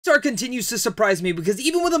Pixar continues to surprise me because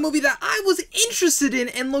even with a movie that I was interested in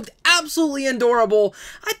and looked absolutely adorable,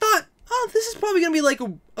 I thought, oh, this is probably going to be like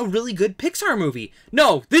a really good Pixar movie.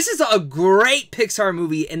 No, this is a great Pixar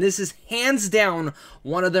movie, and this is hands down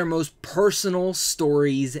one of their most personal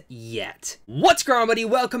stories yet. What's going on, buddy?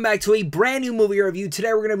 Welcome back to a brand new movie review.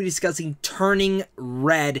 Today we're going to be discussing Turning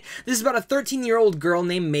Red. This is about a 13-year-old girl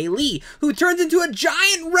named Mei Li who turns into a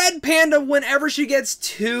giant red panda whenever she gets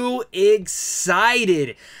too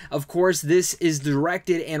excited. Of course, this is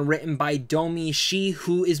directed and written by Domee Shi,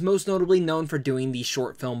 who is most notably known for doing the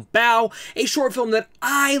short film Bao, a short film that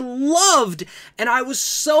I loved, and I was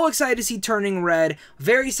so excited to see Turning Red.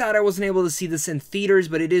 Very sad I wasn't able to see this in theaters,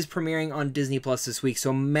 but it is premiering on Disney Plus this week,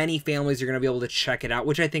 so many families are going to be able to check it out,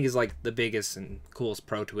 which I think is like the biggest and coolest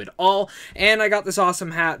pro to it all. And I got this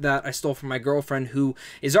awesome hat that I stole from my girlfriend, who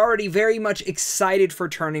is already very much excited for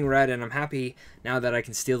Turning Red, and I'm happy now that I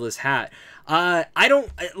can steal this hat.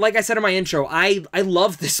 Like I said in my intro, I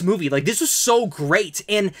love this movie. Like, this was so great.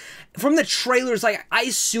 And from the trailers, like, I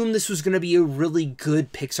assumed this was going to be a really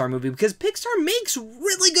good Pixar movie because Pixar makes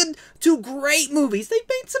really good to great movies. They've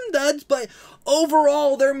made some duds, but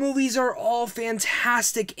overall, their movies are all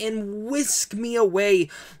fantastic and whisk me away.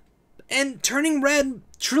 And Turning Red,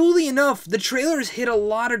 truly enough, the trailers hit a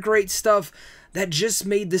lot of great stuff that just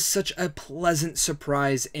made this such a pleasant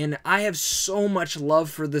surprise, and I have so much love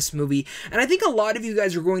for this movie, and I think a lot of you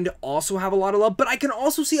guys are going to also have a lot of love, but I can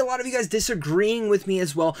also see a lot of you guys disagreeing with me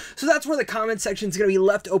as well, so that's where the comment section is going to be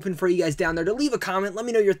left open for you guys down there to leave a comment. Let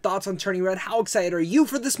me know your thoughts on Turning Red. How excited are you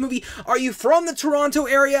for this movie? Are you from the Toronto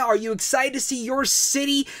area? Are you excited to see your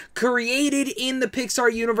city created in the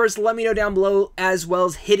Pixar universe? Let me know down below, as well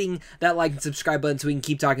as hitting that like and subscribe button so we can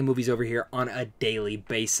keep talking movies over here on a daily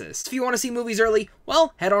basis. If you want to see movies early,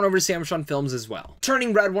 well, head on over to Synopsis Films as well.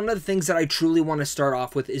 Turning Red, one of the things that I truly want to start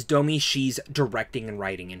off with is Domee Shi's directing and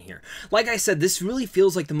writing in here. Like I said, this really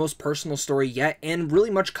feels like the most personal story yet, and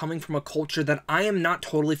really much coming from a culture that I am not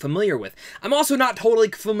totally familiar with. I'm also not totally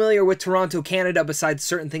familiar with Toronto, Canada, besides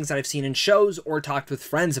certain things that I've seen in shows or talked with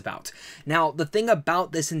friends about. Now, the thing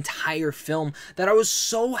about this entire film that I was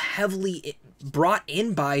so heavily brought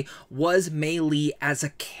in by was Mei Li as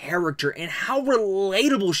a character and how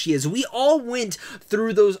relatable she is. We all went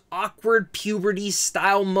through those awkward puberty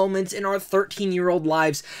style moments in our 13-year-old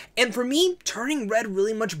lives, and for me, Turning Red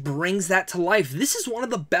really much brings that to life. This is one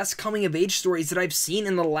of the best coming of age stories that I've seen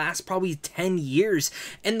in the last probably 10 years,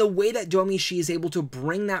 and the way that Domee Shi is able to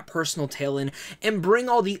bring that personal tale in and bring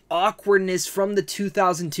all the awkwardness from the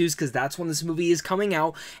 2002s, because that's when this movie is coming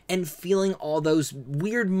out, and feeling all those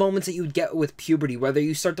weird moments that you would get with puberty, whether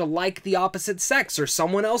you start to like the opposite sex or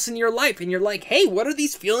someone else in your life and you're like, hey, what are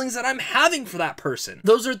these feelings that I'm having for that person?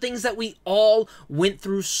 Those are things that we all went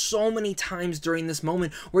through so many times during this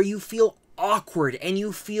moment where you feel awkward and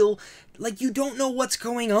you feel like you don't know what's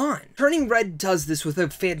going on. Turning Red does this with a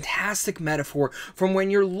fantastic metaphor from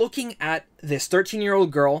when you're looking at this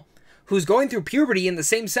 13-year-old girl who's going through puberty in the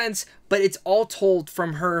same sense, but it's all told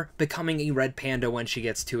from her becoming a red panda when she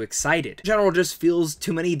gets too excited. In general, just feels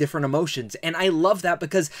too many different emotions, and I love that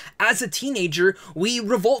because as a teenager, we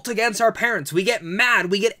revolt against our parents, we get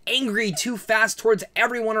mad, we get angry too fast towards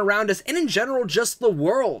everyone around us, and in general, just the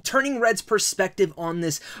world. Turning Red's perspective on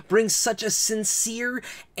this brings such a sincere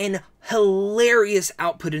and hilarious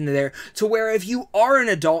output into there, to where if you are an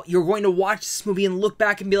adult, you're going to watch this movie and look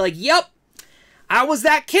back and be like, yep, I was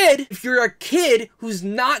that kid. If you're a kid who's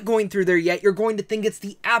not going through there yet, you're going to think it's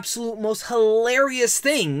the absolute most hilarious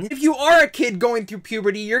thing. If you are a kid going through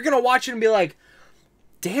puberty, you're going to watch it and be like,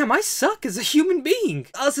 damn, I suck as a human being.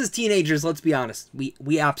 Us as teenagers, let's be honest,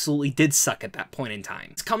 we absolutely did suck at that point in time.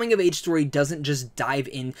 This coming of age story doesn't just dive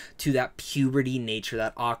into that puberty nature,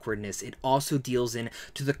 that awkwardness. It also deals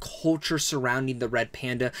into the culture surrounding the red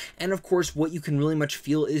panda, and of course, what you can really much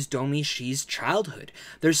feel is Domee Shi's childhood.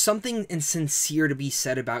 There's something insincere to be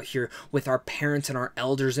said about here with our parents and our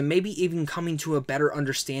elders, and maybe even coming to a better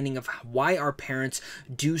understanding of why our parents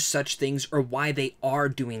do such things or why they are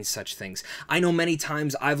doing such things. I know many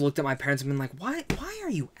times I've looked at my parents and been like, why are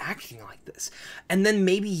you acting like this? And then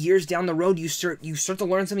maybe years down the road, you start to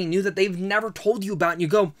learn something new that they've never told you about, and you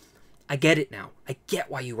go, I get it now. I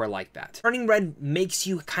get why you are like that. Turning Red makes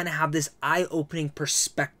you kind of have this eye-opening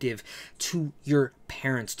perspective to your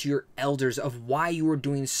parents, to your elders, of why you are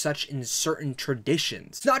doing such in certain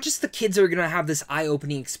traditions. It's not just the kids that are going to have this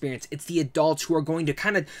eye-opening experience. It's the adults who are going to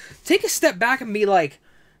kind of take a step back and be like,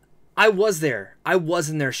 I was there. I was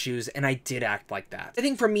in their shoes, and I did act like that. I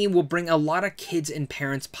think for me, will bring a lot of kids and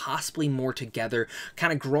parents possibly more together,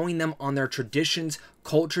 kind of growing them on their traditions,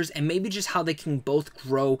 cultures, and maybe just how they can both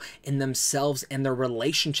grow in themselves and their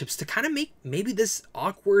relationships to kind of make maybe this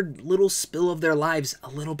awkward little spill of their lives a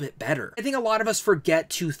little bit better. I think a lot of us forget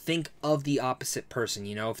to think of the opposite person.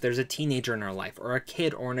 You know, if there's a teenager in our life or a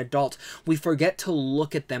kid or an adult, we forget to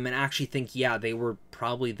look at them and actually think, yeah, they were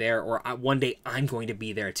probably there, or one day I'm going to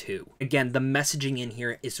be there too. Again, the messaging in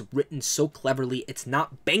here is written so cleverly. It's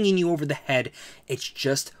not banging you over the head. It's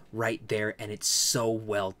just right there, and it's so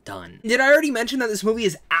well done. Did I already mention that this movie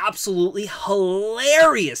is absolutely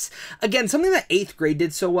hilarious? Again, something that 8th Grade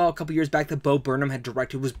did so well a couple years back that Bo Burnham had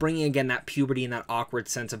directed was bringing again that puberty and that awkward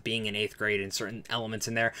sense of being in 8th grade and certain elements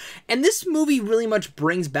in there. And this movie really much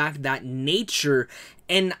brings back that nature,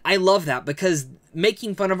 and I love that because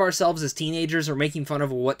making fun of ourselves as teenagers or making fun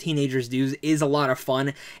of what teenagers do is a lot of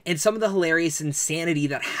fun, and some of the hilarious insanity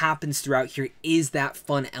that happens throughout here is that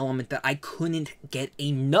fun element that I couldn't get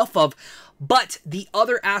enough of. But the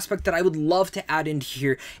other aspect that I would love to add into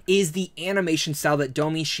here is the animation style that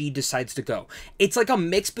Domee Shi decides to go. It's like a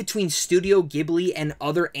mix between Studio Ghibli and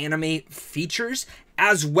other anime features,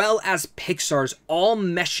 as well as Pixar's, all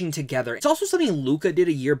meshing together. It's also something Luca did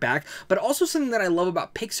a year back, but also something that I love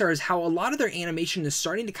about Pixar is how a lot of their animation is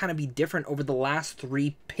starting to kind of be different over the last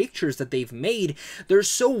 3 pictures that they've made. They're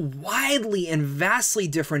so widely and vastly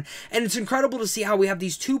different, and it's incredible to see how we have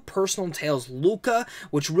these 2 personal tales. Luca,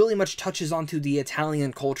 which really much touches onto the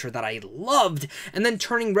Italian culture that I loved, and then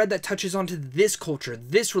Turning Red that touches onto this culture,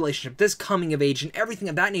 this relationship, this coming of age, and everything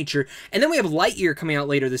of that nature. And then we have Lightyear coming out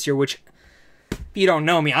later this year, which, if you don't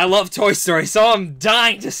know me, I love Toy Story, so I'm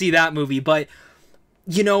dying to see that movie. But,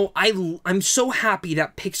 you know, I'm so happy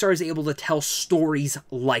that Pixar is able to tell stories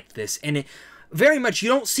like this. And it, very much, you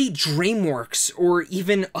don't see DreamWorks or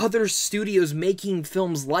even other studios making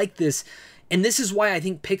films like this. And this is why I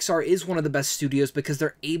think Pixar is one of the best studios, because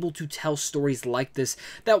they're able to tell stories like this,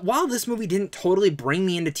 that while this movie didn't totally bring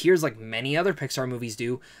me into tears like many other Pixar movies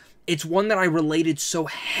do, it's one that I related so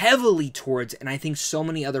heavily towards, and I think so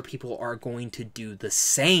many other people are going to do the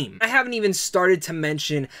same. I haven't even started to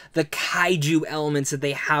mention the kaiju elements that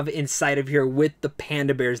they have inside of here with the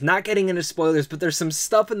panda bears. Not getting into spoilers, but there's some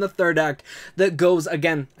stuff in the 3rd act that goes,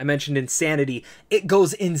 again, I mentioned insanity. It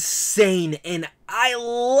goes insane, and I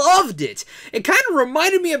loved it. It kind of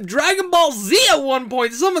reminded me of Dragon Ball Z at one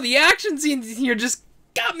point. Some of the action scenes here just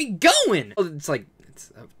got me going. It's like,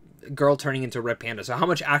 girl turning into a red panda, so how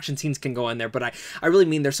much action scenes can go in there? But I really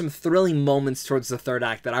mean there's some thrilling moments towards the 3rd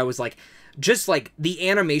act that I was like, just like the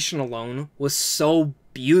animation alone was so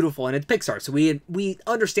beautiful, and it's Pixar, so we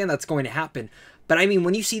understand that's going to happen. But I mean,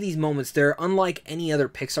 when you see these moments, they're unlike any other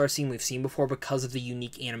Pixar scene we've seen before because of the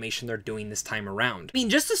unique animation they're doing this time around. I mean,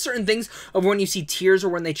 just the certain things of when you see tears or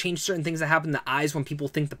when they change certain things that happen in the eyes when people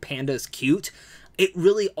think the panda is cute, it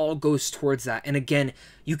really all goes towards that. And again,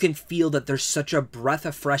 you can feel that there's such a breath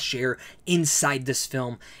of fresh air inside this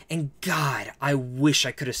film. And God, I wish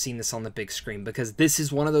I could have seen this on the big screen, because this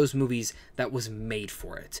is one of those movies that was made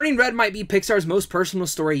for it. Turning Red might be Pixar's most personal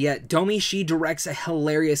story yet. Domee Shi directs a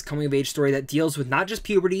hilarious coming-of-age story that deals with not just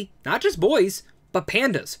puberty, not just boys, but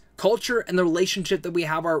pandas, culture, and the relationship that we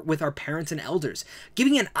have with our parents and elders,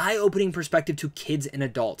 giving an eye-opening perspective to kids and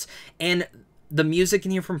adults. And the music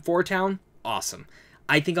in here from Four Town, awesome.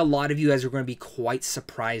 I think a lot of you guys are going to be quite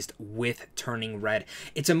surprised with Turning Red.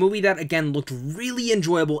 It's a movie that, again, looked really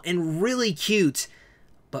enjoyable and really cute,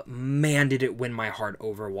 but man, did it win my heart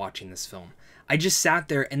over watching this film. I just sat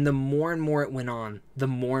there, and the more and more it went on, the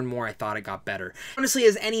more and more I thought it got better. Honestly,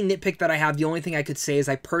 as any nitpick that I have, the only thing I could say is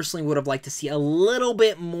I personally would have liked to see a little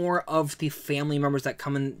bit more of the family members that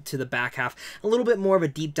come into the back half, a little bit more of a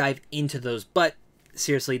deep dive into those, but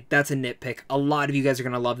seriously, that's a nitpick. A lot of you guys are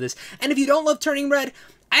going to love this. And if you don't love Turning Red,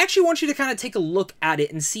 I actually want you to kind of take a look at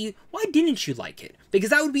it and see, why didn't you like it?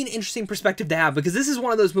 Because that would be an interesting perspective to have, because this is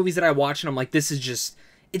one of those movies that I watch and I'm like, this is just,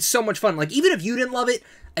 it's so much fun. Like, even if you didn't love it,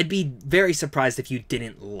 I'd be very surprised if you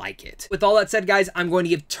didn't like it. With all that said, guys, I'm going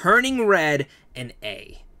to give Turning Red an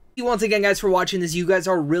A. Thank you once again, guys, for watching this. You guys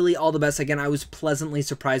are really all the best. Again, I was pleasantly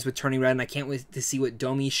surprised with Turning Red, and I can't wait to see what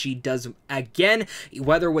Domee Shi does again,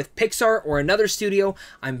 whether with Pixar or another studio.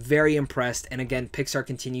 I'm very impressed, and again, Pixar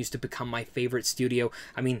continues to become my favorite studio.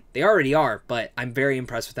 I mean, they already are, but I'm very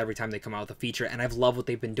impressed with every time they come out with a feature, and I've loved what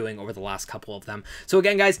they've been doing over the last couple of them. So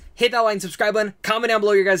again, guys, hit that like and subscribe button, comment down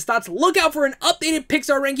below your guys' thoughts, look out for an updated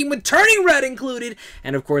Pixar ranking with Turning Red included,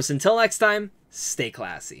 and of course, until next time, stay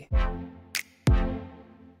classy.